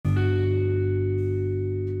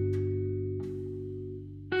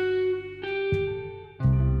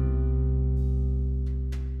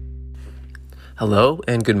Hello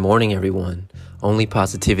and good morning, everyone. Only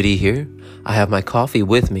positivity here. I have my coffee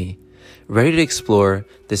with me, ready to explore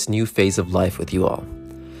this new phase of life with you all.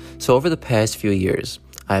 So over the past few years,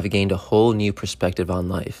 I have gained a whole new perspective on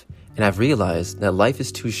life, and I've realized that life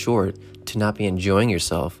is too short to not be enjoying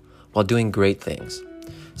yourself while doing great things.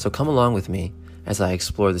 So come along with me as I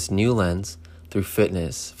explore this new lens through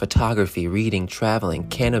fitness, photography, reading, traveling,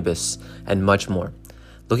 cannabis, and much more.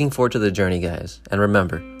 Looking forward to the journey, guys. And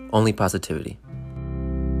remember, only positivity.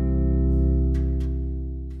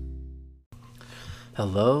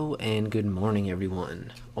 Hello and good morning,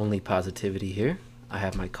 everyone. Only positivity here. I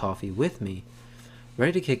have my coffee with me,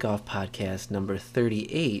 ready to kick off podcast number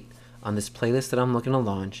 38 on this playlist that I'm looking to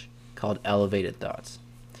launch called Elevated Thoughts.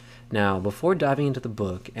 Now, before diving into the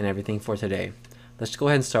book and everything for today, let's go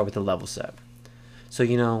ahead and start with the level set.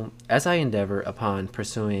 So, as I endeavor upon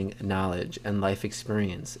pursuing knowledge and life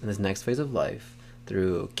experience in this next phase of life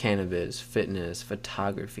through cannabis, fitness,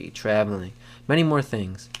 photography, traveling, many more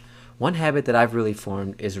things, one habit that I've really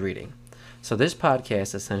formed is reading. So this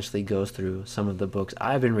podcast essentially goes through some of the books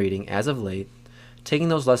I've been reading as of late, taking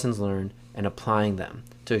those lessons learned and applying them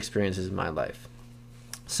to experiences in my life.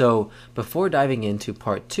 So before diving into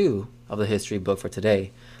part 2 of the history book for today,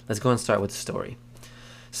 let's go and start with the story.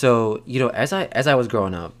 So, as I was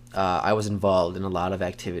growing up, I was involved in a lot of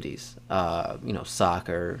activities,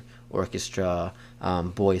 soccer, orchestra,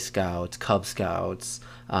 Boy Scouts, Cub Scouts.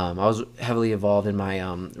 I was heavily involved in my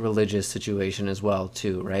religious situation as well,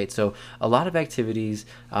 too, right? So a lot of activities.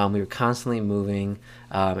 We were constantly moving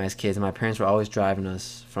as kids, and my parents were always driving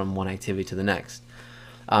us from one activity to the next.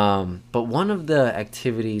 But one of the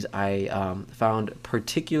activities I found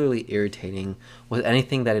particularly irritating was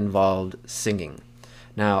anything that involved singing.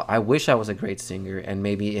 Now, I wish I was a great singer, and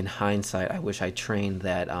maybe in hindsight, I wish I trained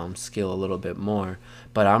that skill a little bit more,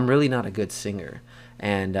 but I'm really not a good singer.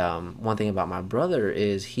 And one thing about my brother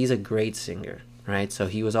is he's a great singer, right? So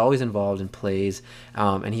he was always involved in plays,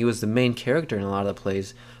 and he was the main character in a lot of the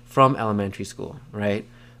plays from elementary school, right?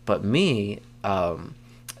 But me,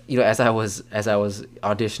 as I was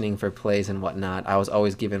auditioning for plays and whatnot, I was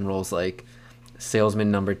always given roles like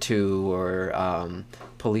salesman number 2 or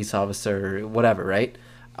police officer, whatever, right?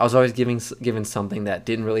 I was always given something that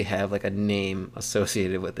didn't really have like a name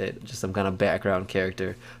associated with it, just some kind of background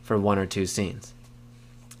character for 1 or 2 scenes.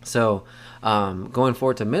 So going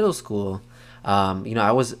forward to middle school,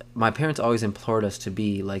 my parents always implored us to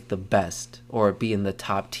be like the best or be in the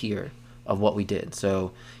top tier of what we did.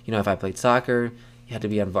 So, if I played soccer, you had to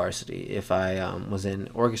be on varsity. If I was in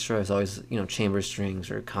orchestra, it was always, chamber strings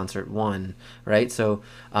or concert 1, right? So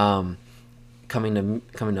coming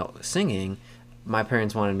to singing, my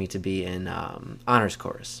parents wanted me to be in honors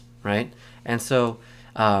chorus, right? And so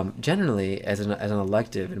generally, as an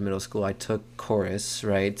elective in middle school, I took chorus,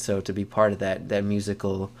 right? So to be part of that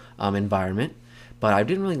musical environment, but I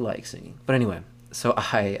didn't really like singing. But anyway, so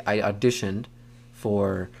I auditioned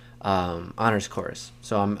for honors chorus.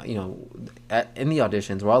 So I'm, in the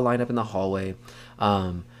auditions, we're all lined up in the hallway.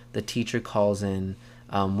 The teacher calls in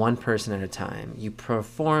one person at a time. You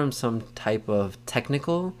perform some type of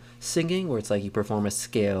technical singing where it's like you perform a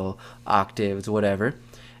scale, octaves, whatever,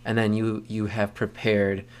 and then you have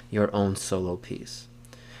prepared your own solo piece.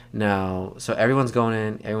 Now, so everyone's going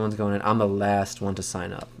in. I'm the last one to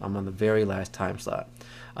sign up. I'm on the very last time slot.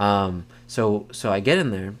 So I get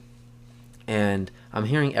in there, and I'm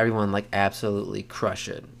hearing everyone like absolutely crush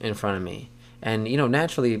it in front of me. And,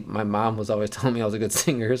 naturally, my mom was always telling me I was a good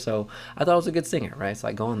singer, so I thought I was a good singer, right? So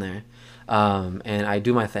I go in there, and I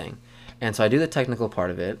do my thing. And so I do the technical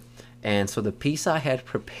part of it. And so the piece I had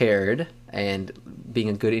prepared, and being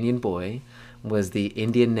a good Indian boy, was the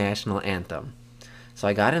Indian National Anthem. So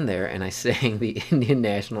I got in there, and I sang the Indian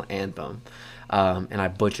National Anthem, and I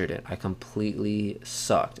butchered it. I completely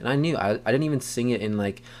sucked. And I knew I didn't even sing it in,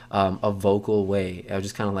 like, a vocal way. I was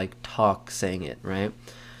just kind of, like, saying it, right?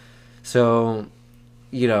 So,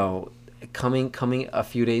 coming a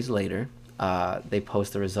few days later, they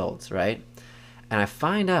post the results, right? And I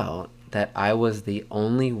find out that I was the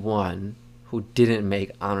only one who didn't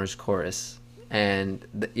make honors chorus, and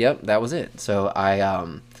yep, that was it. So I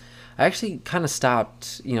actually kind of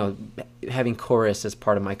stopped, having chorus as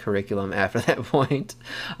part of my curriculum after that point,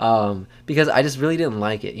 because I just really didn't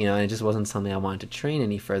like it, and it just wasn't something I wanted to train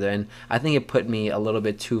any further. And I think it put me a little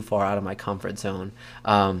bit too far out of my comfort zone.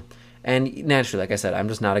 And naturally, like I said, I'm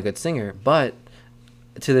just not a good singer, but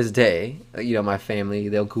to this day, my family,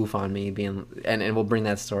 they'll goof on me and we'll bring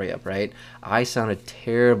that story up, right? I sounded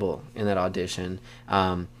terrible in that audition,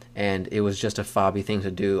 and it was just a fobby thing to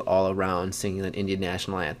do all around, singing the Indian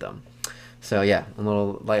National Anthem. So yeah, a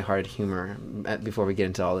little lighthearted humor before we get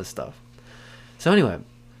into all this stuff. So anyway,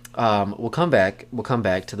 we'll come back. We'll come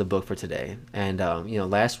back to the book for today. And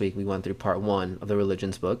last week we went through part one of the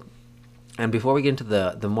religions book. And before we get into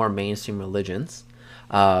the more mainstream religions,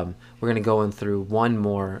 we're going to go in through one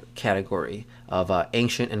more category of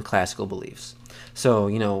ancient and classical beliefs. So,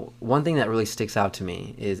 one thing that really sticks out to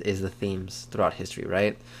me is the themes throughout history,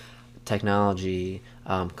 right? Technology,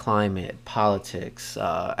 climate, politics,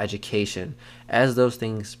 education. As those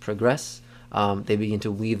things progress, they begin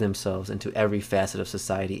to weave themselves into every facet of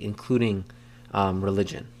society, including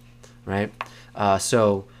religion, right?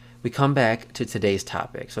 So we come back to today's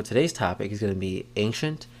topic. So today's topic is going to be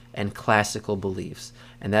ancient and classical beliefs,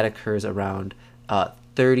 and that occurs around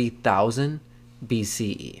 30,000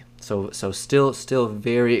 BCE. So still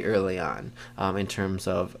very early on in terms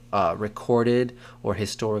of recorded or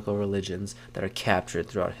historical religions that are captured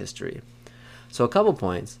throughout history. So a couple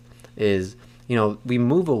points is, we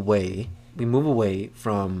move away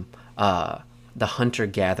from the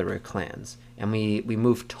hunter-gatherer clans, and we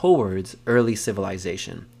move towards early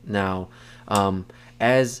civilization. Now,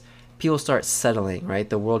 as people start settling, right,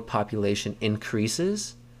 the world population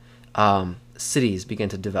increases, cities begin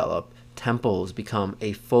to develop, temples become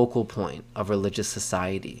a focal point of religious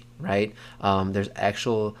society, right? There's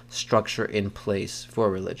actual structure in place for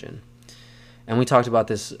religion. And we talked about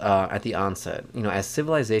this at the onset. As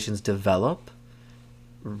civilizations develop,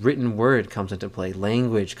 written word comes into play,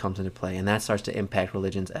 language comes into play, and that starts to impact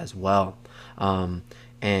religions as well.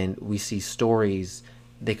 And we see stories,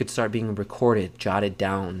 they could start being recorded, jotted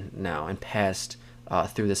down now, and passed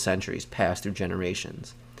through the centuries, passed through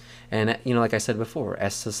generations. And, like I said before,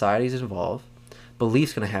 as societies evolve,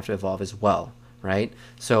 belief's going to have to evolve as well, right?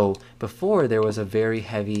 So before, there was a very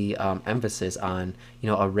heavy emphasis on,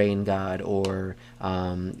 a rain god or,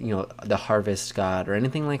 the harvest god or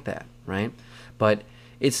anything like that, right? But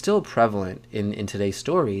it's still prevalent in today's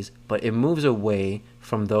stories, but it moves away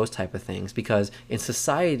from those type of things because in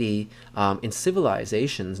society, in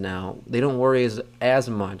civilizations now, they don't worry as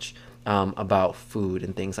much about food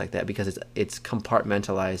and things like that because it's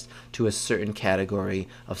compartmentalized to a certain category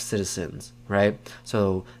of citizens, right?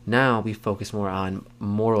 So now we focus more on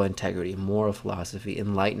moral integrity, moral philosophy,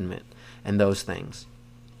 enlightenment, and those things.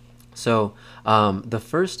 So the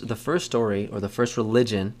first story or the first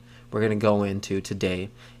religion we're going to go into today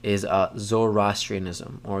is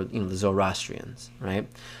Zoroastrianism, or the Zoroastrians, right?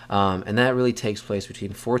 And that really takes place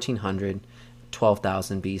between 1400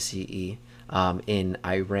 12,000 BCE in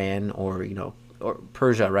Iran or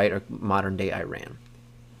Persia, right, or modern day Iran.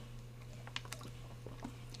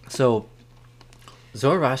 So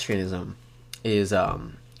Zoroastrianism is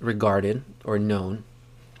regarded or known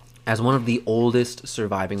as one of the oldest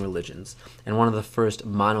surviving religions and one of the first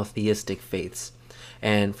monotheistic faiths.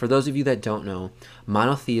 And for those of you that don't know,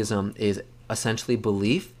 monotheism is essentially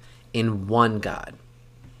belief in one God.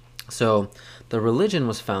 So the religion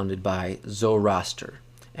was founded by Zoroaster,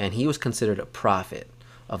 and he was considered a prophet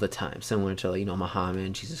of the time, similar to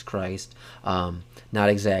Muhammad, Jesus Christ. Not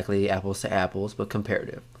exactly apples to apples, but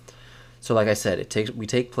comparative. So like I said, we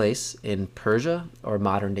take place in Persia or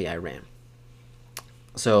modern day Iran.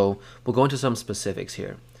 So we'll go into some specifics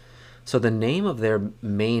here. So the name of their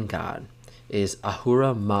main god is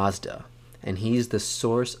Ahura Mazda, and he's the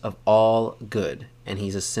source of all good, and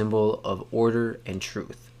he's a symbol of order and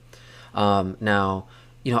truth. Now,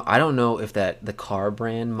 I don't know if the car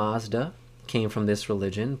brand Mazda came from this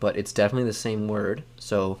religion, but it's definitely the same word,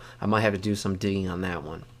 so I might have to do some digging on that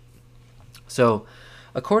one. So,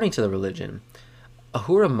 according to the religion,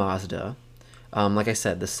 Ahura Mazda, like I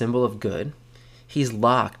said, the symbol of good, he's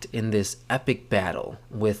locked in this epic battle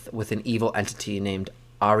with an evil entity named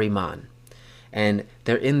Ahriman. And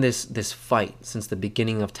they're in this fight since the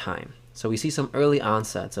beginning of time. So we see some early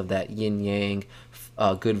onsets of that yin-yang,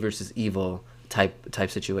 good versus evil type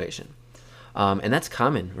situation. And that's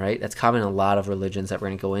common, right? That's common in a lot of religions that we're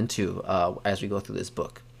going to go into as we go through this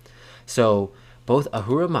book. So both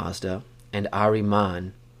Ahura Mazda and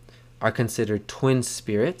Ahriman are considered twin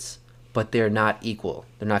spirits, but they're not equal.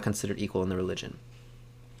 They're not considered equal in the religion.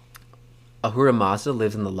 Ahura Mazda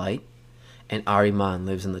lives in the light, and Ahriman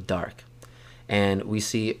lives in the dark. And we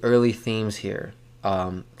see early themes here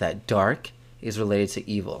that dark is related to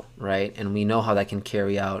evil, right? And we know how that can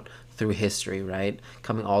carry out through history, right?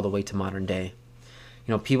 Coming all the way to modern day.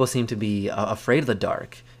 People seem to be afraid of the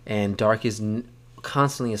dark, and dark is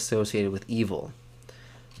constantly associated with evil.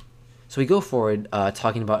 So we go forward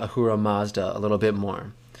talking about Ahura Mazda a little bit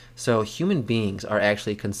more. So human beings are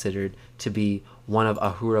actually considered to be one of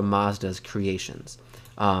Ahura Mazda's creations.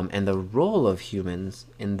 And the role of humans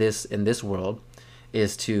in this world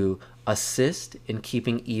is to assist in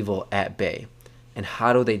keeping evil at bay. And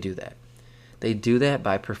how do they do that? They do that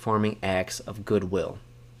by performing acts of goodwill.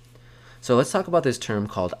 So let's talk about this term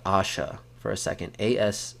called Asha for a second.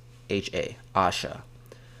 A-S-H-A, Asha.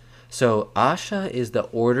 So Asha is the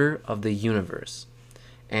order of the universe,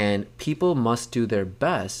 and people must do their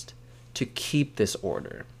best to keep this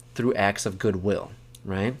order through acts of goodwill,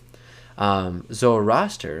 right?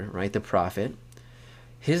 Zoroaster, right, the prophet,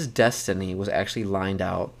 his destiny was actually lined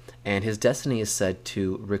out, and his destiny is said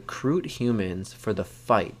to recruit humans for the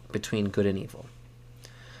fight between good and evil.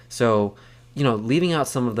 So, leaving out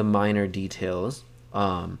some of the minor details,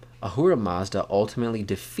 Ahura Mazda ultimately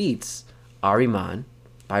defeats Ahriman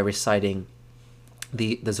by reciting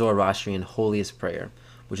the Zoroastrian holiest prayer,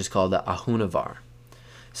 which is called the Ahunavar.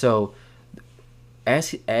 So,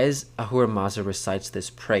 as Ahura Mazda recites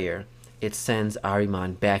this prayer, it sends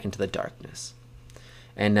Ahriman back into the darkness.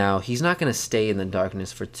 And now he's not going to stay in the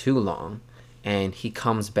darkness for too long, and he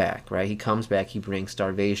comes back, right? He comes back, he brings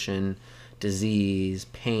starvation, disease,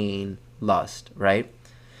 pain, lust, right?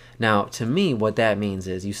 Now, to me, what that means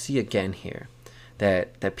is, you see again here,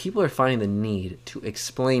 that people are finding the need to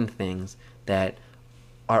explain things that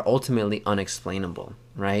are ultimately unexplainable,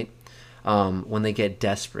 right? When they get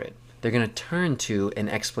desperate, they're going to turn to an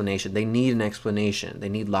explanation. They need an explanation. They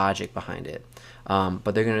need logic behind it.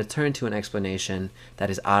 But they're going to turn to an explanation that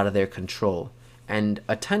is out of their control and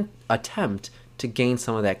attempt to gain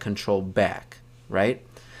some of that control back, right?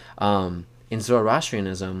 In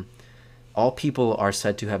Zoroastrianism, all people are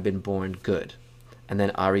said to have been born good. And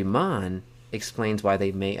then Ahriman explains why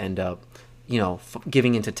they may end up,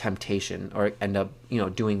 giving into temptation or end up,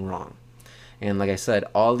 doing wrong. And like I said,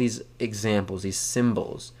 all these examples, these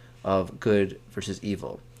symbols of good versus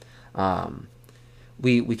evil,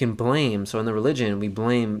 we can blame. So in the religion, we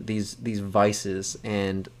blame these vices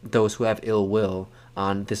and those who have ill will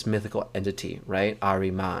on this mythical entity, right?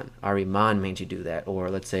 Ahriman made you do that, or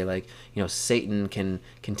let's say Satan can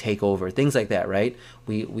take over, things like that, right?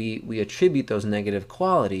 We attribute those negative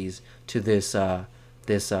qualities to this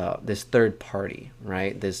third party,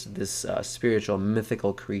 right? This spiritual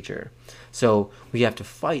mythical creature. So we have to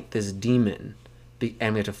fight this demon,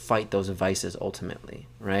 and we have to fight those vices ultimately,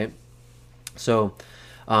 right? So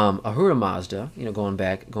Ahura Mazda, going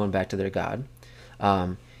back to their god,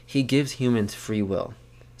 he gives humans free will.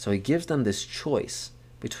 So he gives them this choice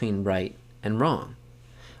between right and wrong.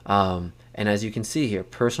 And as you can see here,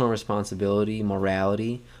 personal responsibility,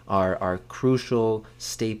 morality are crucial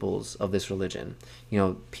staples of this religion.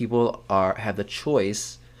 People have the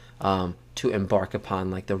choice to embark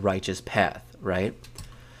upon the righteous path, right?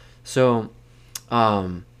 So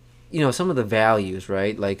some of the values,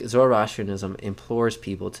 right? Like Zoroastrianism implores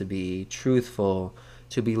people to be truthful,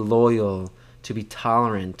 to be loyal, to be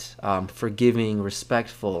tolerant, forgiving,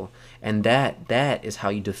 respectful, and that is how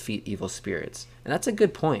you defeat evil spirits. And that's a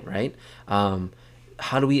good point, right?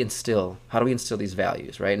 How do we instill these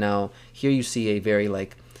values, right? Now, here you see a very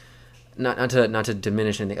not to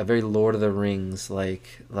diminish anything, a very Lord of the Rings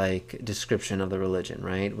like description of the religion,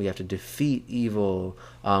 right? We have to defeat evil.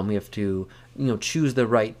 We have to choose the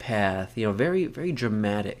right path. Very very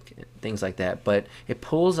dramatic things like that. But it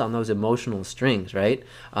pulls on those emotional strings, right?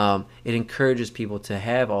 It encourages people to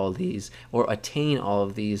have all these or attain all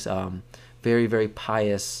of these very very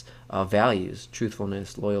pious values: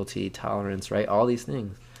 truthfulness, loyalty, tolerance, right? All these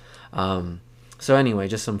things. So anyway,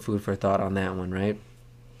 just some food for thought on that one, right?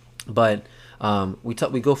 But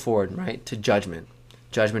we go forward, right, to judgment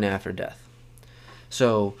after death.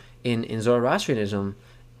 So in Zoroastrianism,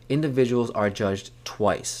 individuals are judged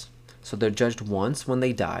twice. So they're judged once when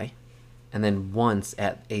they die, and then once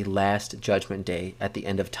at a last judgment day at the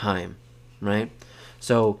end of time, right?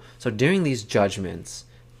 So during these judgments,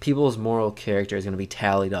 people's moral character is going to be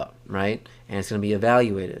tallied up, right? And it's going to be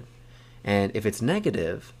evaluated. And if it's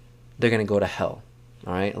negative, they're going to go to hell,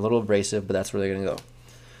 all right? A little abrasive, but that's where they're going to go.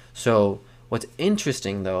 So what's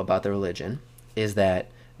interesting, though, about the religion is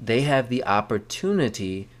that they have the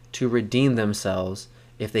opportunity to redeem themselves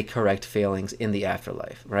if they correct failings in the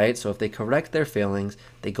afterlife, right? So if they correct their failings,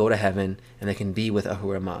 they go to heaven and they can be with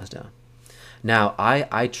Ahura Mazda. Now,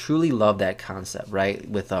 I truly love that concept, right?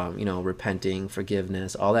 With, repenting,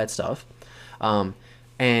 forgiveness, all that stuff.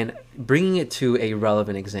 And bringing it to a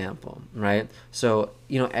relevant example, right? So,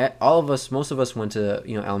 most of us went to,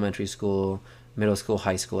 elementary school, middle school,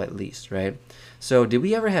 high school at least, right? So did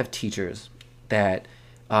we ever have teachers that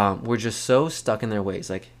were just so stuck in their ways?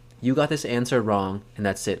 Like, you got this answer wrong, and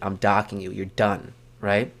that's it. I'm docking you. You're done,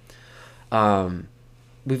 right?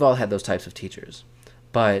 We've all had those types of teachers.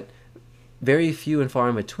 But very few and far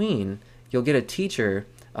in between, you'll get a teacher,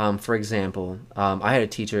 for example, I had a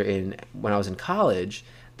teacher when I was in college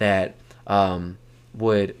that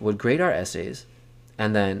would grade our essays,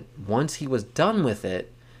 and then once he was done with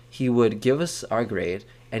it, he would give us our grade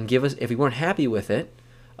and give us, if we weren't happy with it,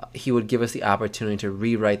 he would give us the opportunity to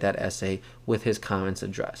rewrite that essay with his comments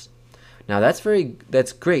addressed. Now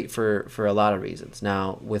that's great for a lot of reasons.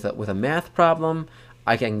 Now with a math problem,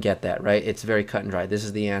 I can get that, right? It's very cut and dry. This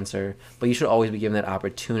is the answer, but you should always be given that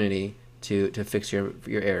opportunity to fix your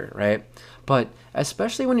error, right? But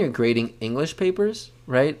especially when you're grading English papers,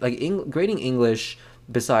 right? Like grading English,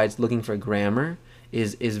 besides looking for grammar,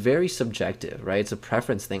 is very subjective, right? It's a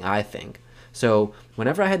preference thing, I think. So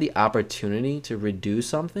whenever I had the opportunity to redo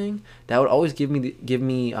something, that would always give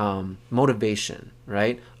me motivation,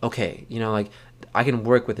 right? Okay, like I can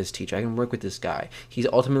work with this teacher, I can work with this guy. He's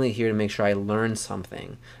ultimately here to make sure I learn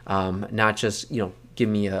something, not just give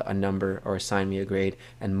me a number or assign me a grade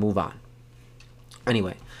and move on.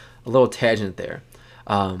 Anyway, a little tangent there.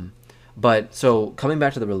 But so coming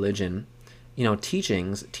back to the religion,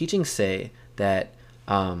 teachings say that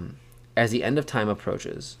as the end of time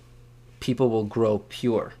approaches, people will grow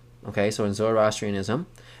pure. Okay, so in Zoroastrianism,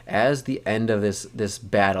 as the end of this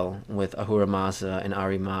battle with Ahura Mazda and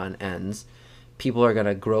Ahriman ends, people are going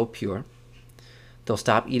to grow pure. They'll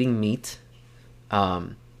stop eating meat,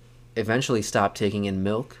 eventually stop taking in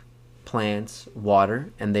milk, plants,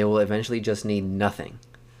 water, and they will eventually just need nothing.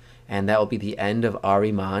 And that will be the end of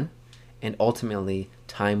Ahriman, and ultimately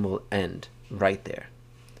time will end right there.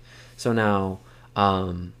 So now,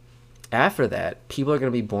 after that, people are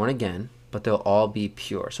going to be born again, but they'll all be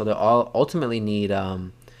pure. So they'll all ultimately need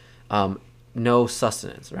no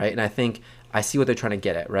sustenance, right? And I think I see what they're trying to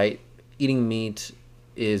get at, right? Eating meat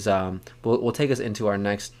is will take us into our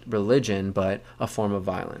next religion, but a form of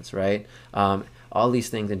violence, right? All these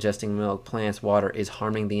things, ingesting milk, plants, water, is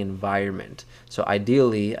harming the environment. So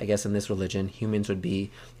ideally, I guess in this religion, humans would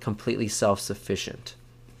be completely self-sufficient.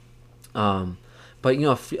 But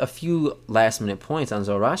a few last-minute points on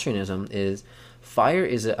Zoroastrianism is fire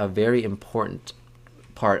is a very important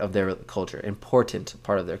part of their culture,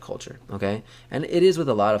 okay? And it is with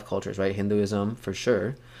a lot of cultures, right? Hinduism, for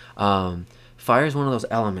sure. Fire is one of those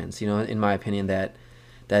elements, in my opinion,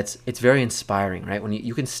 it's very inspiring, right? When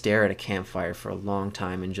you can stare at a campfire for a long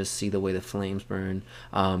time and just see the way the flames burn.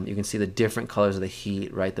 You can see the different colors of the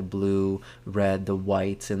heat, right? The blue, red, the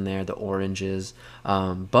whites in there, the oranges.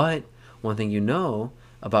 But one thing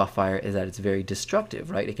about fire is that it's very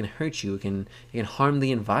destructive, right? It can hurt you. It can harm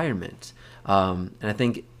the environment. And I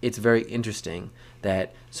think it's very interesting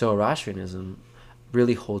that Zoroastrianism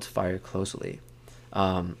really holds fire closely.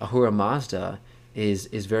 Ahura Mazda is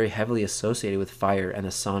very heavily associated with fire and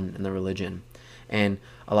the sun and the religion. And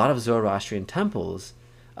a lot of Zoroastrian temples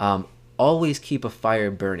always keep a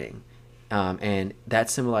fire burning. And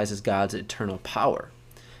that symbolizes God's eternal power.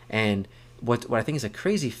 And what I think is a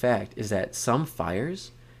crazy fact is that some fires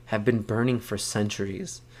have been burning for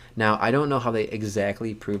centuries. Now, I don't know how they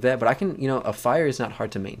exactly prove that, but I can, a fire is not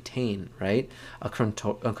hard to maintain, right? A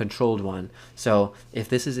controlled one. So if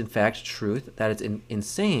this is in fact truth, that it's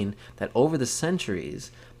insane that over the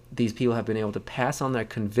centuries, these people have been able to pass on their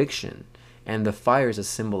conviction, and the fire is a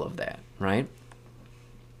symbol of that, right?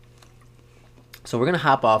 So we're going to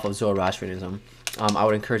hop off of Zoroastrianism. I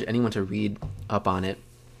would encourage anyone to read up on it.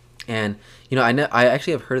 And I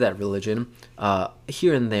actually have heard of that religion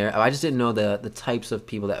here and there. I just didn't know the types of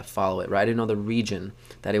people that follow it, right? I didn't know the region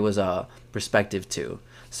that it was respective to.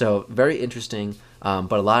 So very interesting,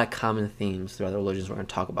 but a lot of common themes throughout the religions we're going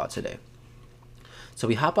to talk about today. So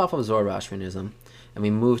we hop off of Zoroastrianism and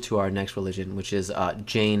we move to our next religion, which is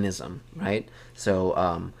Jainism, right?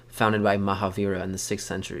 So founded by Mahavira in the 6th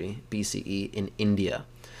century BCE in India.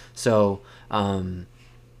 So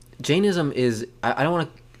Jainism is, I don't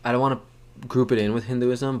want to group it in with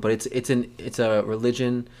Hinduism, but it's a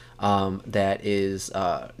religion that is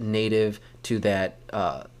native to that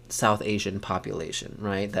South Asian population,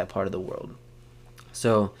 right? That part of the world.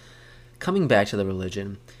 So coming back to the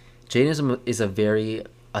religion, Jainism is a very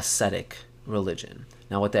ascetic religion.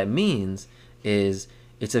 Now what that means is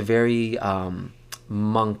it's a very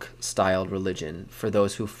monk-styled religion for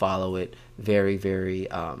those who follow it very, very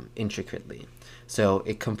intricately. So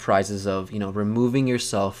it comprises of, removing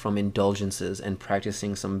yourself from indulgences and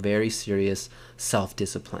practicing some very serious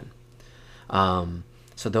self-discipline.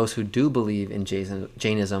 So those who do believe in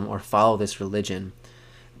Jainism or follow this religion,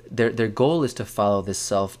 their goal is to follow this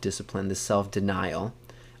self-discipline, this self-denial,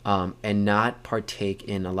 and not partake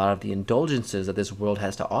in a lot of the indulgences that this world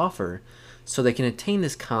has to offer, so they can attain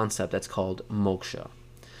this concept that's called moksha.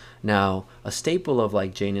 Now, a staple of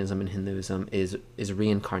like Jainism and Hinduism is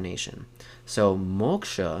reincarnation. So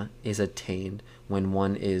moksha is attained when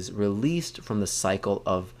one is released from the cycle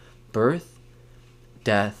of birth,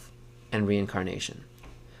 death, and reincarnation.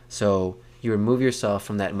 So you remove yourself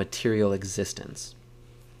from that material existence.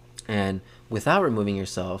 And without removing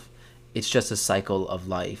yourself, it's just a cycle of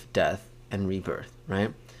life, death, and rebirth,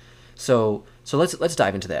 right? So let's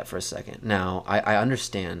dive into that for a second. Now, I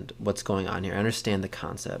understand what's going on here. I understand the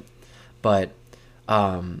concept. But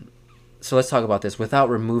so let's talk about this. Without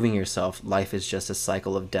removing yourself, life is just a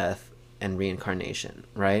cycle of death and reincarnation,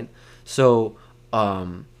 right? So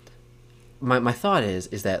my thought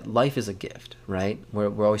is that life is a gift, right?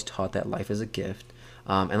 We're always taught that life is a gift.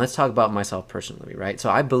 And let's talk about myself personally, right? So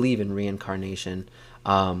I believe in reincarnation,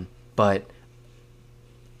 but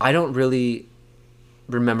I don't really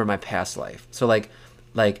remember my past life. So like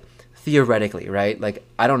theoretically, right? Like,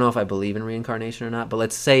 I don't know if I believe in reincarnation or not, but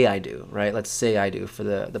let's say I do, right? Let's say I do for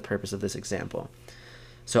the purpose of this example.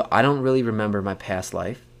 So I don't really remember my past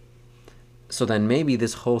life. So then maybe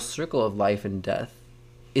this whole circle of life and death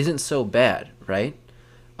isn't so bad, right?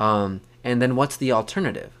 And then what's the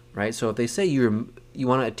alternative, right? So if they say you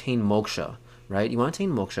want to attain moksha, right? You want to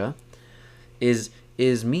attain moksha,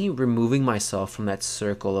 is me removing myself from that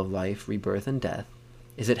circle of life, rebirth, and death?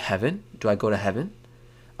 Is it heaven? Do I go to heaven?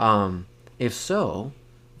 If so,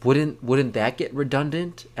 wouldn't that get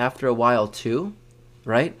redundant after a while too,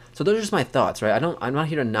 right? So those are just my thoughts, right? I'm not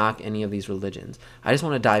here to knock any of these religions. I just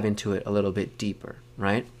want to dive into it a little bit deeper,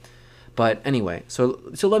 right? But anyway, so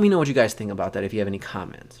let me know what you guys think about that if you have any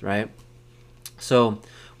comments, right? So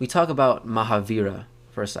we talk about Mahavira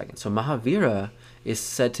for a second. So Mahavira is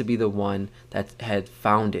said to be the one that had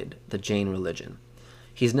founded the Jain religion.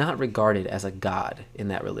 He's not regarded as a god in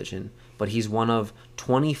that religion, but he's one of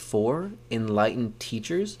 24 enlightened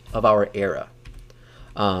teachers of our era.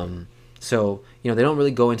 So, they don't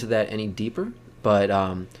really go into that any deeper, but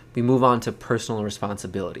we move on to personal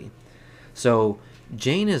responsibility. So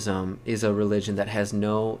Jainism is a religion that has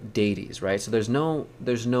no deities, right? So there's no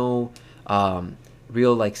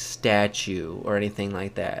real like statue or anything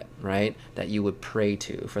like that, right? That you would pray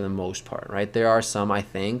to for the most part, right? There are some, I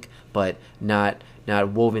think, but not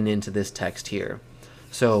woven into this text here.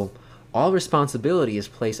 So all responsibility is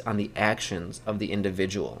placed on the actions of the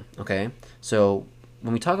individual, okay? So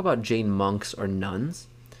when we talk about Jain monks or nuns,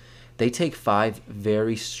 they take 5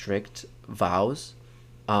 very strict vows,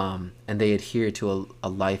 and they adhere to a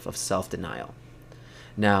life of self-denial.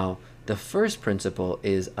 Now, the first principle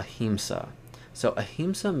is ahimsa. So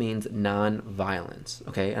ahimsa means non-violence,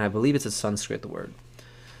 okay? And I believe it's a Sanskrit word.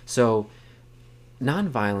 So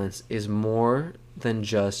non-violence is more than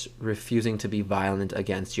just refusing to be violent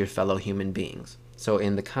against your fellow human beings. So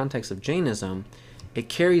in the context of Jainism, it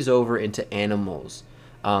carries over into animals,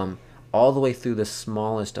 all the way through the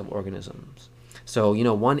smallest of organisms. So,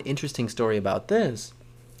 one interesting story about this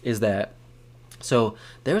is that, so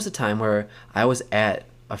there was a time where I was at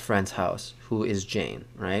a friend's house who is Jain,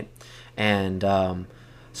 right? And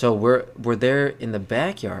so we're there in the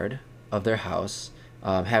backyard of their house,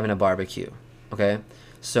 having a barbecue, okay?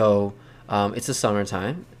 So it's the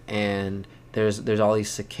summertime, and there's all these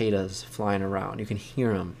cicadas flying around. You can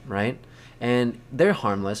hear them, right? And they're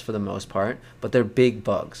harmless for the most part, but they're big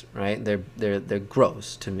bugs, right? They're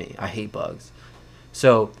gross to me. I hate bugs.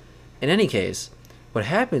 So in any case, what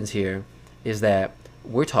happens here is that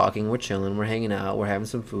we're talking, we're chilling, we're hanging out, we're having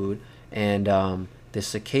some food, and this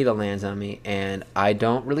cicada lands on me, and I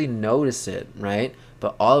don't really notice it, right?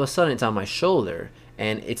 But all of a sudden, it's on my shoulder,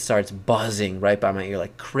 and it starts buzzing right by my ear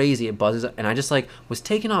like crazy. It buzzes, and I just was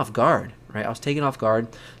taken off guard, right? I was taken off guard,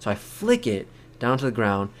 so I flick it down to the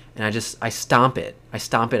ground, and I stomp it. I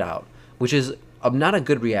stomp it out, which is not a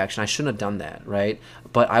good reaction. I shouldn't have done that, right?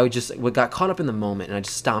 But I got caught up in the moment, and I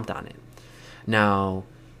just stomped on it. Now,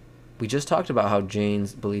 we just talked about how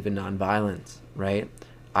Jains believe in nonviolence, right?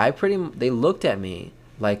 They looked at me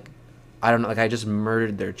like, I don't know, like I just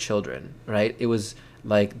murdered their children, right? It was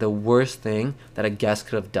like the worst thing that a guest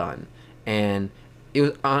could have done. And it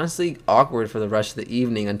was honestly awkward for the rest of the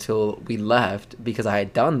evening until we left because I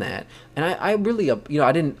had done that. And I really,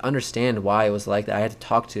 I didn't understand why it was like that. I had to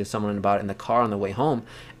talk to someone about it in the car on the way home.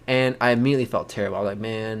 And I immediately felt terrible. I was like,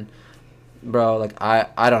 man, bro, like,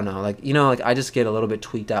 I don't know. Like, I just get a little bit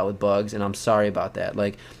tweaked out with bugs, and I'm sorry about that.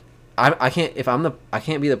 Like, I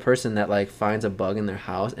can't be the person that like finds a bug in their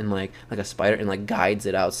house and like a spider and like guides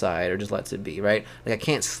it outside or just lets it be, right? Like, I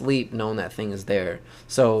can't sleep knowing that thing is there.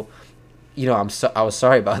 So, I was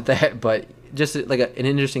sorry about that, but just like an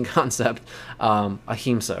interesting concept,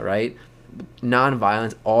 ahimsa, right?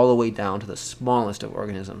 Non-violence all the way down to the smallest of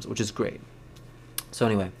organisms, which is great. So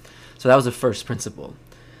anyway, so that was the first principle.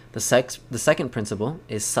 The second principle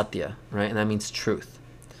is satya, right? And that means truth.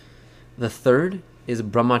 The third is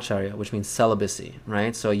brahmacharya, which means celibacy,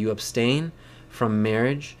 right? So you abstain from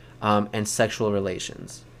marriage and sexual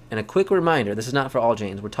relations. And a quick reminder, this is not for all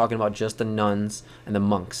Jains. We're talking about just the nuns and the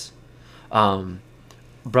monks.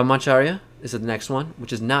 Brahmacharya is the next one,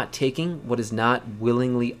 which is not taking what is not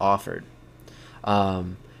willingly offered.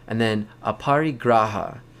 And then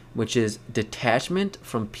aparigraha, which is detachment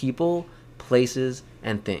from people, places,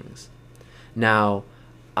 and things. Now,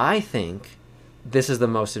 I think this is the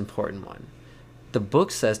most important one. The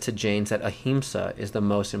book says to Jains that ahimsa is the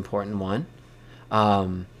most important one.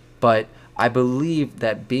 But I believe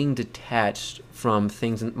that being detached from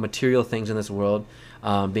things, material things in this world,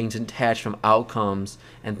 being detached from outcomes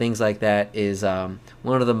and things like that is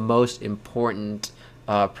one of the most important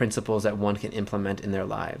principles that one can implement in their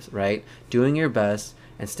lives, right? Doing your best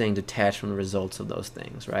and staying detached from the results of those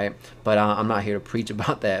things, right? But I'm not here to preach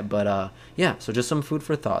about that. But yeah, so just some food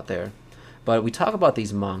for thought there. But we talk about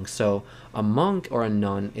these monks. So a monk or a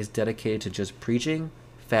nun is dedicated to just preaching,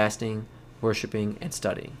 fasting, worshiping, and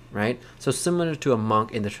studying, right? So similar to a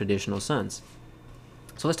monk in the traditional sense.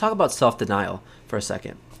 So let's talk about self-denial for a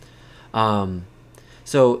second.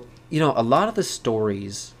 So, a lot of the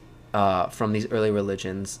stories from these early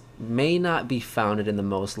religions may not be founded in the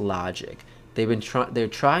most logic. They're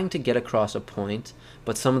trying to get across a point,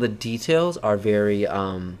 but some of the details are very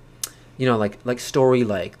like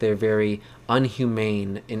story-like. They're very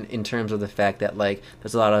unhumane in terms of the fact that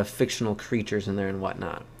there's a lot of fictional creatures in there and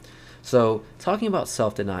whatnot. So talking about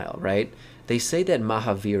self-denial, right? They say that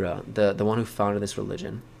Mahavira, the one who founded this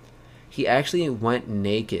religion, he actually went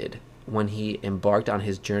naked when he embarked on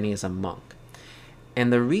his journey as a monk.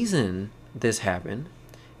 And the reason this happened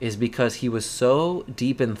is because he was so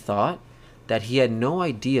deep in thought that he had no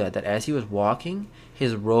idea that as he was walking,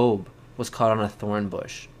 his robe was caught on a thorn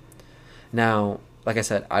bush. Now, like I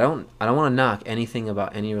said, I don't want to knock anything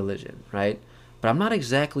about any religion, right? But I'm not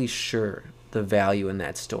exactly sure the value in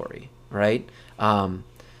that story, right?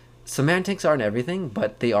 Semantics aren't everything,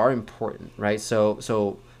 but they are important, right? So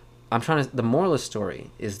the moral of the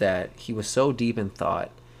story is that he was so deep in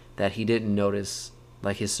thought that he didn't notice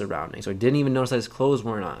his surroundings, or didn't even notice that his clothes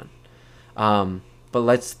weren't on. But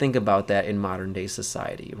let's think about that in modern day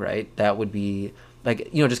society, right? That would be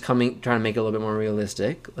just trying to make it a little bit more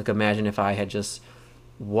realistic. Imagine if I had just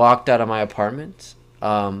walked out of my apartment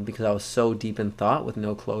because I was so deep in thought with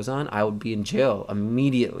no clothes on, I would be in jail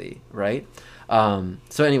immediately, right?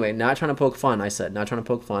 So anyway, not trying to poke fun. I said not trying to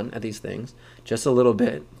poke fun at these things, just a little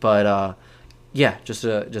bit, but yeah, just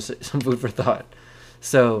some food for thought.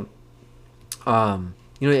 So,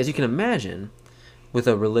 as you can imagine, with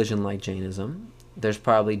a religion like Jainism, there's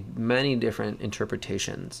probably many different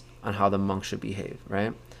interpretations on how the monk should behave,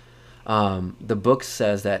 right? The book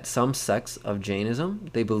says that some sects of Jainism,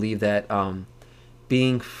 they believe that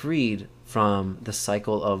being freed from the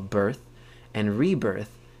cycle of birth and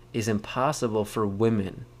rebirth is impossible for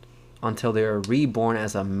women until they are reborn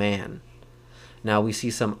as a man. Now, we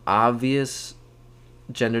see some obvious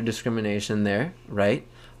gender discrimination there, right?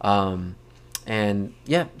 And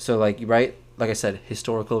yeah, so like I said,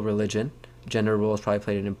 historical religion, gender roles probably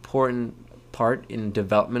played an important part in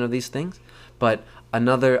development of these things. But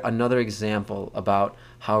another example about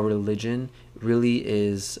how religion really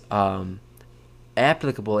is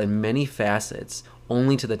applicable in many facets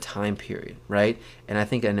only to the time period, right? And I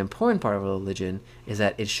think an important part of religion is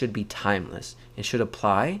that it should be timeless. It should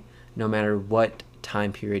apply no matter what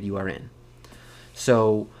time period you are in.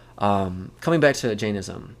 So coming back to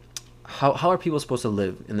Jainism, how are people supposed to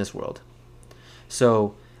live in this world?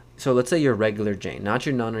 So let's say you're a regular Jain, not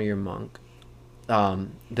your nun or your monk.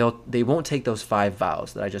 They won't take those 5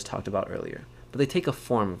 vows that I just talked about earlier, but they take a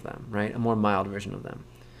form of them, right? A more mild version of them.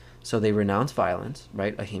 So they renounce violence,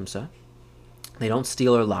 right? Ahimsa. They don't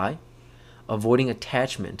steal or lie, avoiding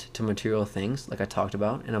attachment to material things, like I talked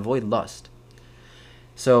about, and avoid lust.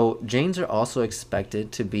 So Jains are also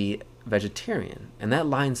expected to be vegetarian, and that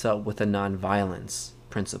lines up with the non-violence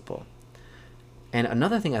principle. And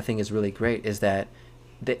another thing I think is really great is that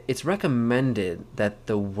it's recommended that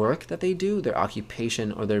the work that they do, their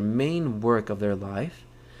occupation or their main work of their life,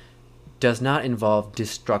 does not involve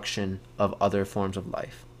destruction of other forms of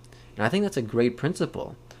life. And I think that's a great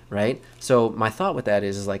principle, right? So my thought with that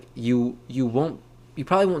is you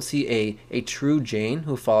probably won't see a true Jain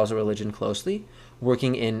who follows a religion closely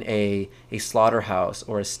working in a slaughterhouse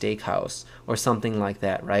or a steakhouse or something like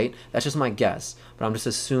that, right? That's just my guess, but I'm just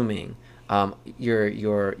assuming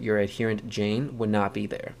your adherent Jain would not be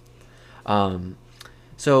there.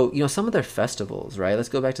 So some of their festivals, right? Let's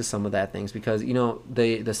go back to some of that things, because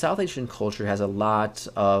the South Asian culture has a lot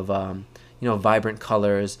of vibrant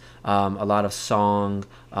colors, a lot of song,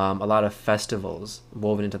 a lot of festivals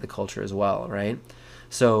woven into the culture as well, right?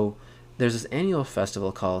 So there's this annual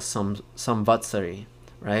festival called Samvatsari,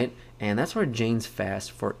 right? And that's where Jains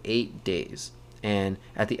fast for 8 days. And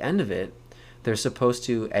at the end of it, they're supposed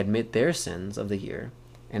to admit their sins of the year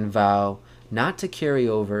and vow not to carry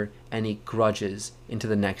over any grudges into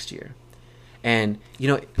the next year. And,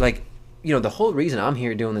 the whole reason I'm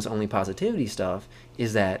here doing this only positivity stuff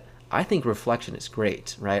is that I think reflection is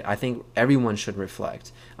great, right? I think everyone should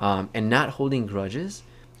reflect. And not holding grudges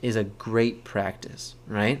is a great practice,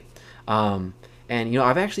 right?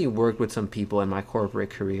 I've actually worked with some people in my corporate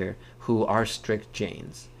career who are strict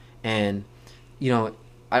Jains. And,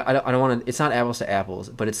 I don't want to, it's not apples to apples,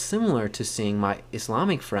 but it's similar to seeing my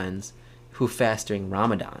Islamic friends who fast during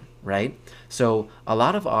Ramadan, right? So a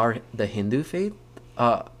lot of the Hindu faith,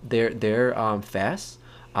 their fasts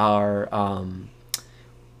are,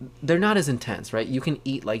 they're not as intense, right? You can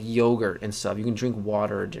eat like yogurt and stuff. You can drink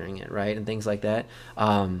water during it, right? And things like that.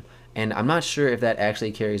 And I'm not sure if that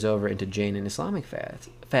actually carries over into Jain and Islamic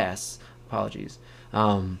fasts. Apologies.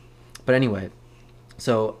 But anyway,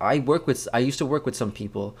 so I used to work with some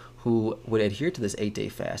people who would adhere to this 8-day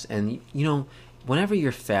fast. And, whenever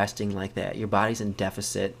you're fasting like that, your body's in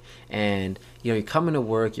deficit and, you're coming to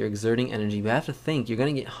work, you're exerting energy. You have to think you're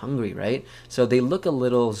going to get hungry, right? So they look a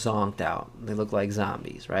little zonked out. They look like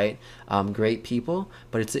zombies, right? Great people,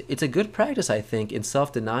 but it's a good practice, I think, in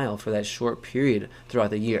self-denial for that short period throughout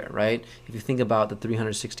the year, right? If you think about the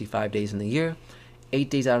 365 days in the year, 8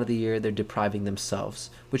 days out of the year, they're depriving themselves,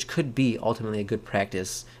 which could be ultimately a good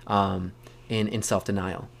practice in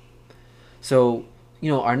self-denial. So,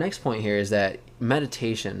 our next point here is that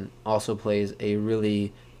meditation also plays a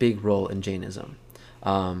really big role in Jainism.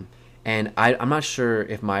 And I'm not sure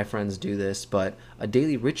if my friends do this, but a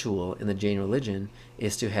daily ritual in the Jain religion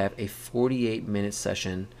is to have a 48-minute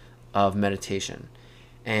session of meditation.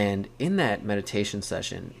 And in that meditation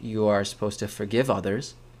session, you are supposed to forgive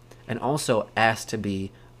others and also ask to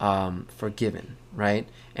be forgiven, right?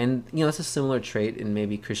 And, that's a similar trait in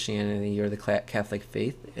maybe Christianity or the Catholic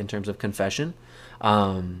faith in terms of confession.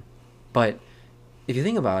 But if you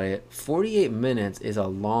think about it, 48 minutes is a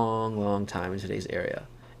long, long time in today's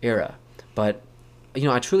era. But,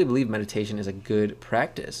 I truly believe meditation is a good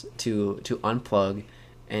practice to unplug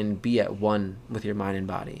and be at one with your mind and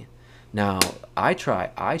body. Now, I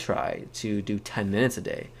try to do 10 minutes a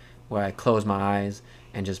day where I close my eyes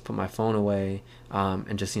and just put my phone away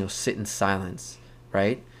and just, sit in silence,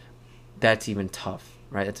 right? That's even tough,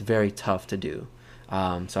 right? It's very tough to do.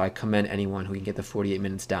 So I commend anyone who can get the 48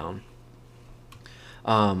 minutes down.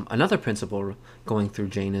 Another principle going through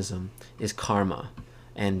Jainism is karma.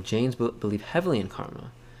 And Jains believe heavily in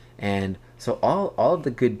karma. And so all of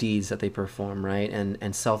the good deeds that they perform, right,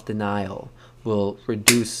 and self-denial will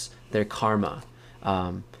reduce their karma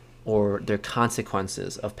or their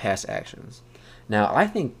consequences of past actions. Now, I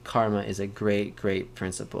think karma is a great, great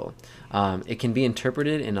principle. It can be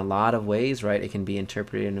interpreted in a lot of ways, right? It can be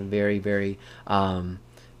interpreted in a very, very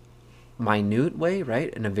minute way,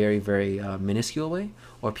 right? In a very, very minuscule way,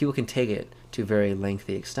 or people can take it to very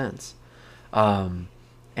lengthy extents.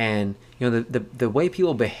 And the way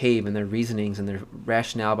people behave and their reasonings and their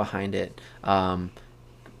rationale behind it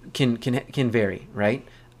can vary, right?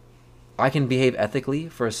 I can behave ethically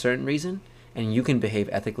for a certain reason, and you can behave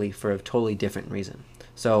ethically for a totally different reason.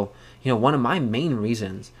 So, one of my main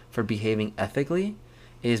reasons for behaving ethically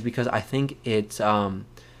is because I think it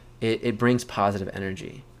brings positive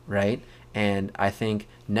energy, right? And I think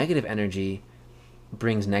negative energy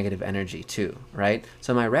brings negative energy too, right?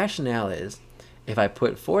 So my rationale is, if I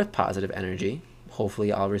put forth positive energy,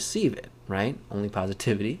 hopefully I'll receive it, right? Only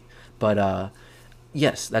positivity. But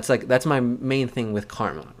yes, that's my main thing with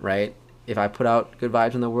karma, right? If I put out good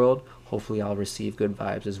vibes in the world, hopefully I'll receive good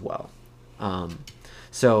vibes as well.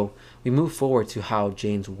 So we move forward to how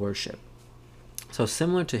Jains worship. So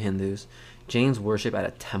similar to Hindus, Jains worship at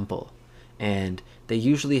a temple, and they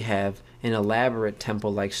usually have an elaborate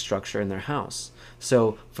temple-like structure in their house.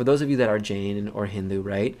 So for those of you that are Jain or Hindu,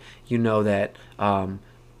 right, you know that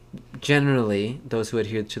generally those who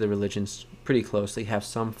adhere to the religions pretty closely have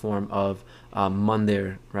some form of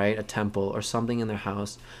mandir, right, a temple or something in their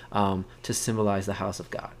house to symbolize the house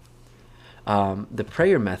of God. The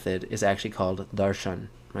prayer method is actually called darshan,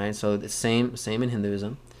 right? So the same in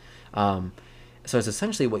Hinduism. So it's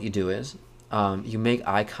essentially what you do is you make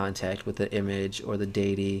eye contact with the image or the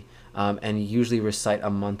deity, and you usually recite a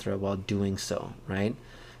mantra while doing so, right?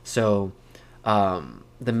 So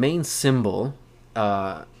the main symbol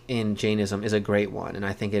in Jainism is a great one, and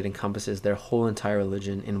I think it encompasses their whole entire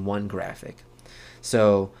religion in one graphic.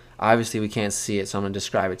 So obviously we can't see it, so I'm going to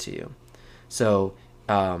describe it to you. So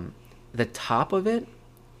the top of it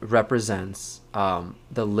represents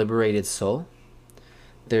the liberated soul,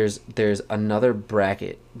 there's another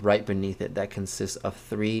bracket right beneath it that consists of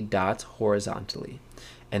 3 dots horizontally,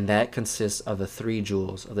 and that consists of the 3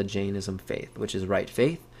 jewels of the Jainism faith, which is right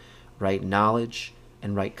faith, right knowledge,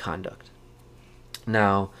 and right conduct.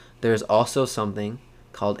 Now, there's also something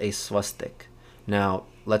called a swastik. Now,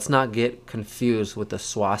 let's not get confused with the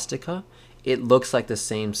swastika. It looks like the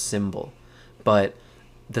same symbol, but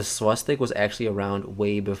the swastik was actually around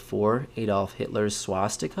way before Adolf Hitler's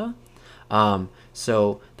swastika.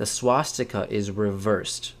 So the swastika is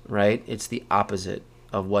reversed, right? It's the opposite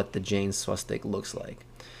of what the Jain swastik looks like.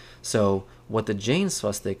 So what the Jain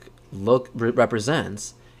swastik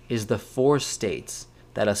represents is the 4 states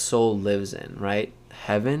that a soul lives in, right?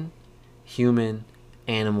 Heaven, human,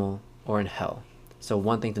 animal, or in hell. So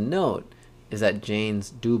one thing to note is that Jains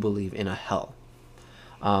do believe in a hell.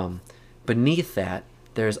 Beneath that,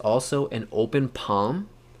 there's also an open palm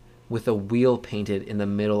with a wheel painted in the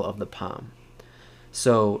middle of the palm.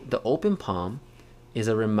 So the open palm is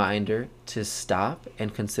a reminder to stop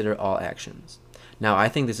and consider all actions. Now, I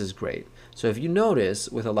think this is great. So if you notice,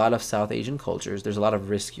 with a lot of South Asian cultures, there's a lot of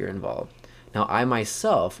risk here involved. Now, I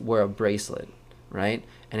myself wear a bracelet, right?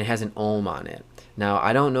 And it has an Om on it. Now,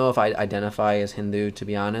 I don't know if I identify as Hindu, to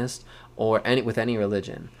be honest, or with any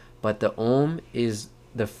religion, but the Om is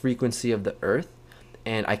the frequency of the earth,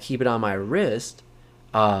 and I keep it on my wrist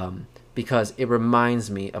because it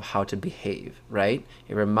reminds me of how to behave, right?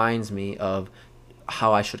 It reminds me of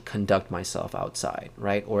how I should conduct myself outside,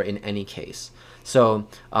 right? Or in any case. So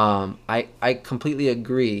I completely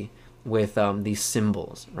agree with these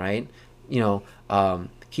symbols, right?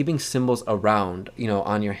 Keeping symbols around,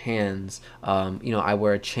 on your hands. I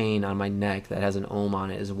wear a chain on my neck that has an Om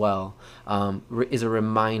on it as well, is a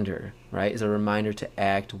reminder, right? Is a reminder to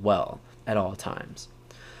act well at all times.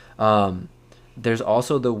 There's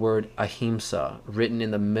also the word ahimsa written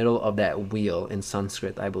in the middle of that wheel in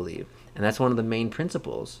Sanskrit, I believe. And that's one of the main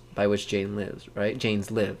principles by which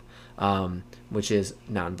Jains live, which is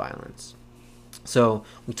nonviolence. So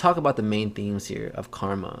we talk about the main themes here of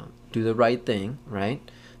karma: do the right thing, right?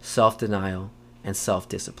 Self-denial and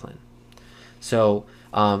self-discipline. So,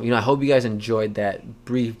 I hope you guys enjoyed that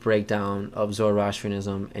brief breakdown of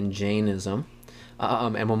Zoroastrianism and Jainism.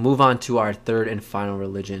 And we'll move on to our third and final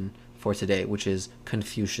religion for today, which is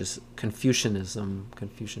Confucianism.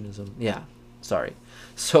 Yeah, sorry.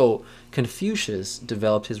 So Confucius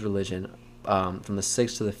developed his religion from the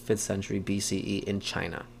 6th to the 5th century BCE in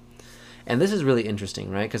China. And this is really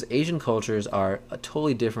interesting, right? Because Asian cultures are a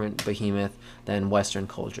totally different behemoth than Western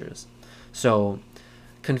cultures. So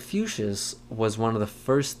Confucius was one of the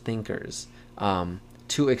first thinkers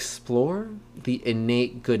to explore the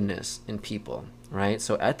innate goodness in people, right?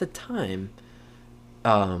 So at the time,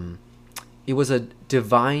 it was a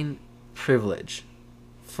divine privilege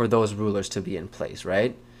for those rulers to be in place,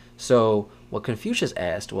 right? So what Confucius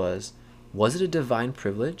asked was it a divine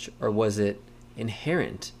privilege, or was it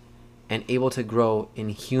inherent and able to grow in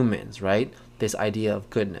humans, right? This idea of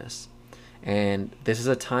goodness. And this is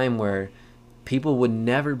a time where people would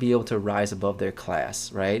never be able to rise above their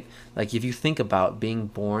class, right? Like, if you think about being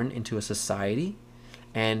born into a society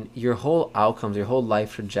and your whole outcomes, your whole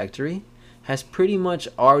life trajectory has pretty much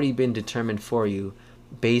already been determined for you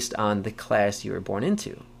based on the class you were born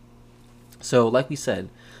into. So like we said,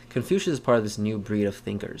 Confucius is part of this new breed of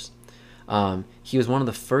thinkers. He was one of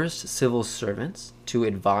the first civil servants to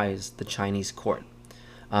advise the Chinese court.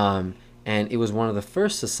 And it was one of the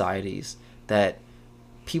first societies that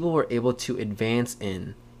people were able to advance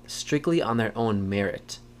in strictly on their own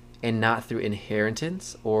merit and not through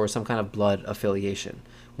inheritance or some kind of blood affiliation,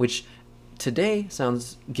 which today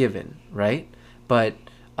sounds given, right? But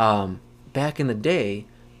back in the day,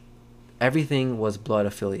 everything was blood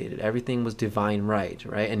affiliated. Everything was divine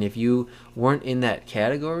right? And if you weren't in that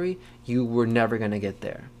category, you were never going to get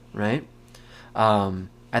there, right?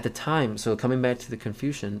 At the time, so coming back to the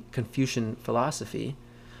Confucian philosophy,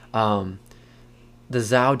 the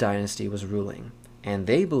Zhao dynasty was ruling, and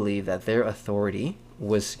they believed that their authority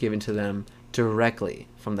was given to them directly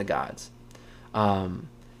from the gods.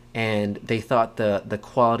 And they thought the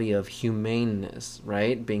quality of humaneness,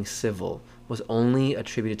 right, being civil, was only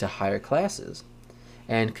attributed to higher classes.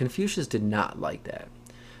 And Confucius did not like that.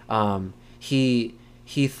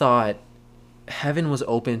 He thought heaven was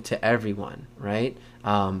open to everyone, right,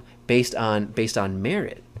 based on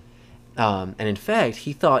merit. And in fact,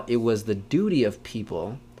 he thought it was the duty of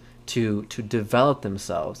people to develop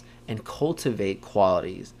themselves and cultivate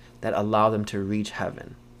qualities that allow them to reach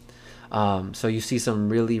heaven. So you see some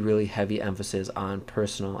really, really heavy emphasis on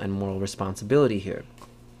personal and moral responsibility here.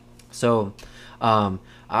 So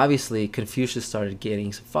obviously Confucius started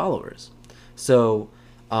getting some followers. So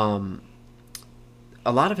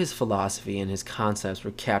a lot of his philosophy and his concepts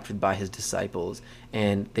were captured by his disciples,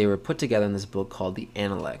 and they were put together in this book called the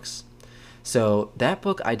Analects. So that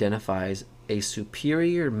book identifies a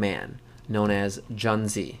superior man known as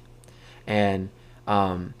Junzi, and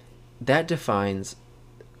that defines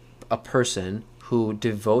a person who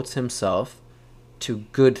devotes himself to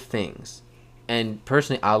good things. And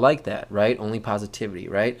personally, I like that, right? Only positivity,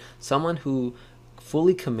 right? Someone who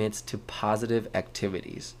fully commits to positive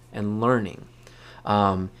activities and learning.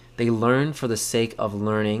 They learn for the sake of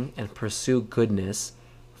learning and pursue goodness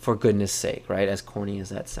for goodness sake, right? As corny as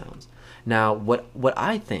that sounds. Now, what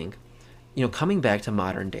I think, coming back to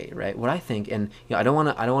modern day, right? What I think, and I don't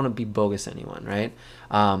want to be bogus to anyone, right?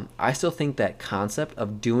 I still think that concept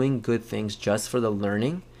of doing good things just for the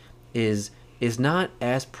learning is not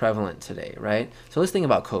as prevalent today, right? So let's think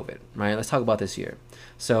about COVID, right? Let's talk about this year.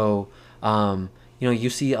 So you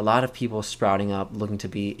see a lot of people sprouting up looking to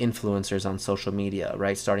be influencers on social media,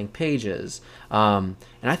 right? Starting pages. And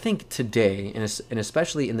I think today, and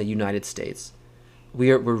especially in the United States,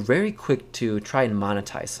 we're very quick to try and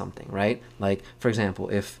monetize something, right? Like, for example,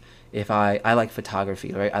 if I like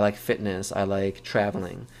photography, right? I like fitness, I like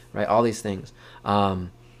traveling, right? All these things.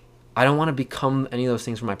 I don't want to become any of those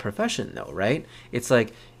things for my profession, though, right? It's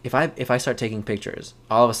like if I start taking pictures,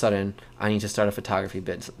 all of a sudden I need to start a photography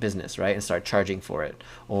business, right, and start charging for it.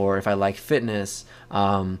 Or if I like fitness,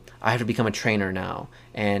 I have to become a trainer now,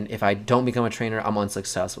 and if I don't become a trainer, I'm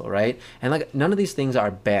unsuccessful, right? And like, none of these things are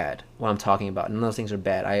bad. What I'm talking about, none of those things are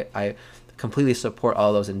bad. I completely support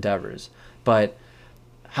all those endeavors, but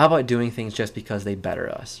how about doing things just because they better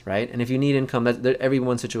us, right? And if you need income,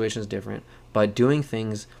 everyone's situation is different, but doing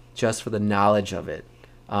things just for the knowledge of it,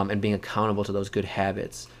 and being accountable to those good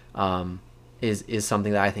habits, is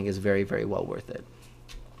something that I think is very, very well worth it.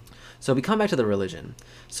 So we come back to the religion.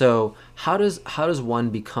 So how does one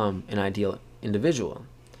become an ideal individual?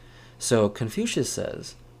 So Confucius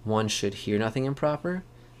says one should hear nothing improper,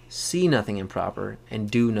 see nothing improper,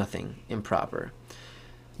 and do nothing improper.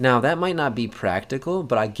 Now, that might not be practical,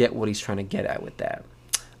 but I get what he's trying to get at with that.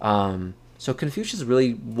 So Confucius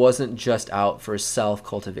really wasn't just out for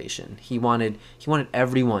self-cultivation. He wanted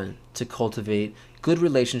everyone to cultivate good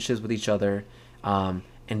relationships with each other,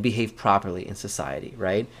 and behave properly in society,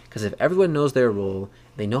 right? Because if everyone knows their role,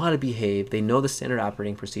 they know how to behave, they know the standard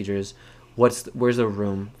operating procedures, where's the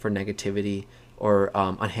room for negativity or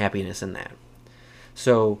unhappiness in that?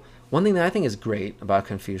 So one thing that I think is great about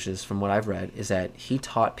Confucius, from what I've read, is that he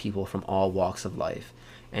taught people from all walks of life,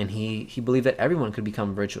 and he believed that everyone could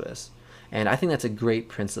become virtuous. And I think that's a great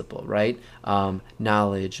principle, right?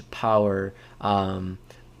 Knowledge, power,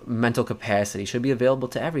 mental capacity should be available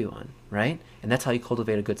to everyone, right? And that's how you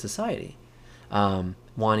cultivate a good society.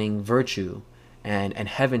 Wanting virtue and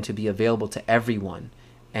heaven to be available to everyone.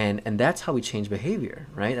 And that's how we change behavior,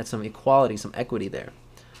 right? That's some equality, some equity there.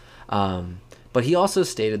 But he also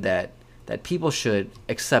stated that people should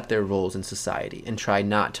accept their roles in society and try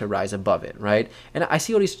not to rise above it, right? And I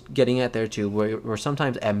see what he's getting at there too, where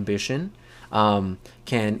sometimes ambition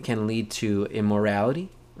can lead to immorality,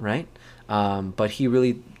 right? But he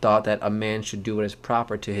really thought that a man should do what is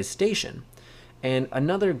proper to his station. And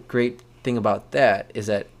another great thing about that is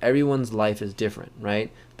that everyone's life is different, right?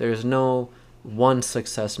 There's no one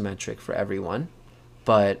success metric for everyone,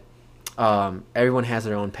 but everyone has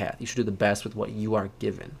their own path. You should do the best with what you are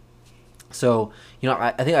given. So,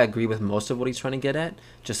 I think I agree with most of what he's trying to get at,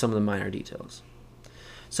 just some of the minor details.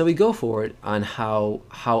 So we go forward on how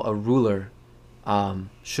a ruler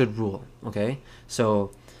should rule, okay?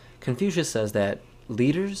 So Confucius says that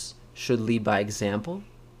leaders should lead by example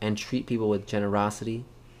and treat people with generosity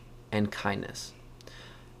and kindness.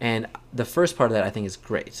 And the first part of that I think is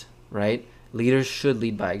great, right? Leaders should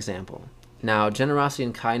lead by example. Now, generosity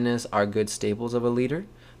and kindness are good staples of a leader,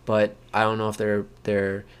 but I don't know if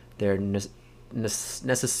they're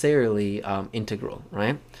necessarily integral,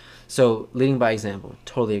 right? So leading by example,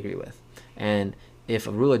 totally agree with. And if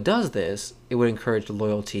a ruler does this, it would encourage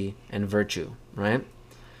loyalty and virtue, right?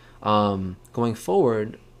 Going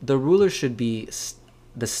forward, the ruler should be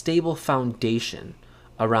the stable foundation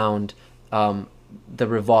around the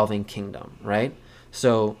revolving kingdom, right?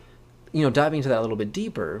 So, diving into that a little bit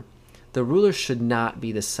deeper, the ruler should not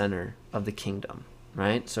be the center of the kingdom,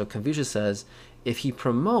 right? So Confucius says, if he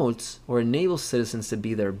promotes or enables citizens to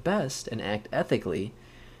be their best and act ethically,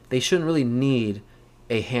 they shouldn't really need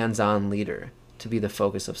a hands-on leader to be the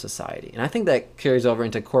focus of society. And I think that carries over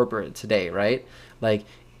into corporate today, right? Like,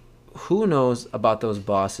 who knows about those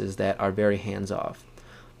bosses that are very hands-off?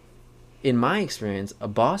 in my experience, a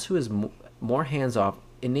boss who is more hands-off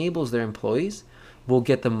enables their employees will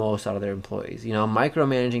get the most out of their employees.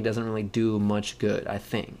 Micromanaging doesn't really do much good, I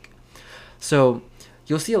think. So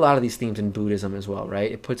you'll see a lot of these themes in Buddhism as well,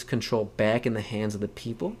 right? It puts control back in the hands of the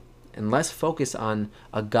people and less focus on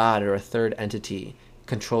a god or a third entity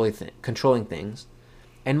controlling things,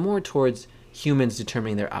 and more towards humans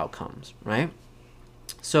determining their outcomes, right?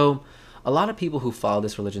 So a lot of people who follow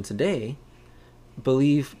this religion today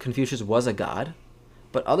believe Confucius was a god,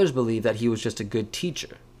 but others believe that he was just a good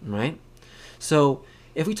teacher, right? So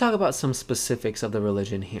if we talk about some specifics of the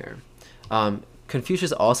religion here,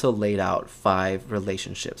 Confucius also laid out 5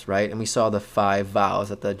 relationships, right? And we saw the 5 vows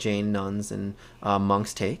that the Jain nuns and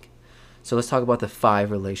monks take. So let's talk about the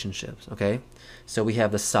 5 relationships, okay? So we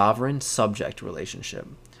have the sovereign-subject relationship,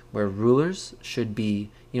 where rulers should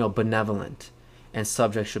be, benevolent, and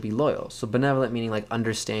subjects should be loyal. So benevolent meaning like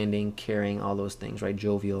understanding, caring, all those things, right?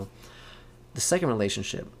 Jovial. The second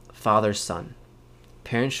relationship, father-son.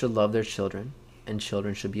 Parents should love their children, and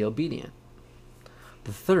children should be obedient.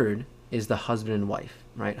 The third is the husband and wife,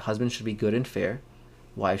 right? Husband should be good and fair.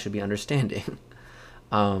 Wife should be understanding.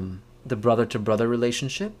 The brother-to-brother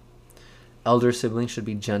relationship. Elder siblings should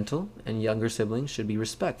be gentle, and younger siblings should be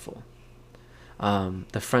respectful.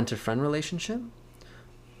 The friend-to-friend relationship.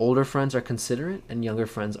 Older friends are considerate, and younger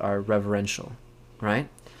friends are reverential, right?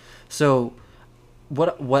 So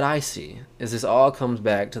what I see is this all comes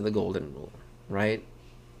back to the golden rule, right?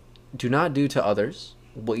 Do not do to others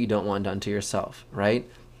what you don't want done to yourself, right?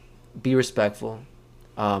 Be respectful,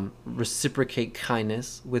 reciprocate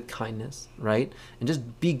kindness with kindness, right? And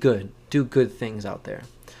just be good, do good things out there.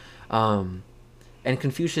 And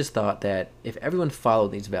Confucius thought that if everyone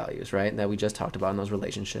followed these values, right, that we just talked about in those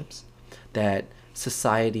relationships, that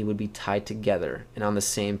society would be tied together and on the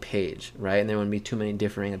same page, right? And there wouldn't be too many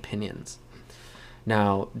differing opinions.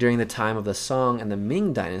 Now, during the time of the Song and the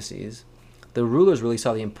Ming dynasties, the rulers really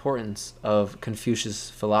saw the importance of Confucius'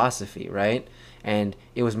 philosophy, right? And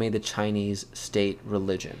it was made the Chinese state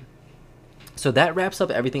religion. So that wraps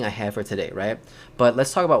up everything I have for today, right? But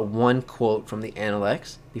let's talk about one quote from the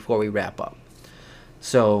Analects before we wrap up.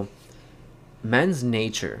 So, men's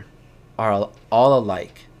nature are all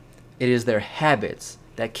alike. It is their habits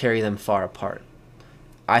that carry them far apart.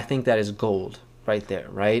 I think that is gold right there,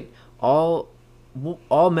 right? All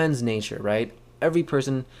men's nature, right? Every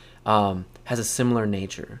person has a similar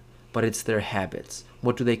nature, but it's their habits.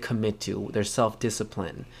 What do they commit to? Their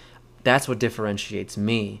self-discipline. That's what differentiates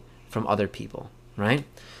me from other people, right?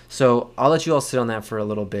 So I'll let you all sit on that for a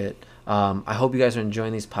little bit. I hope you guys are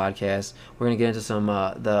enjoying these podcasts. We're going to get into some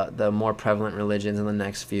the more prevalent religions in the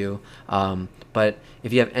next few. But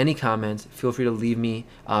if you have any comments, feel free to leave me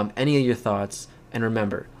any of your thoughts. And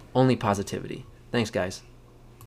remember, only positivity. Thanks, guys.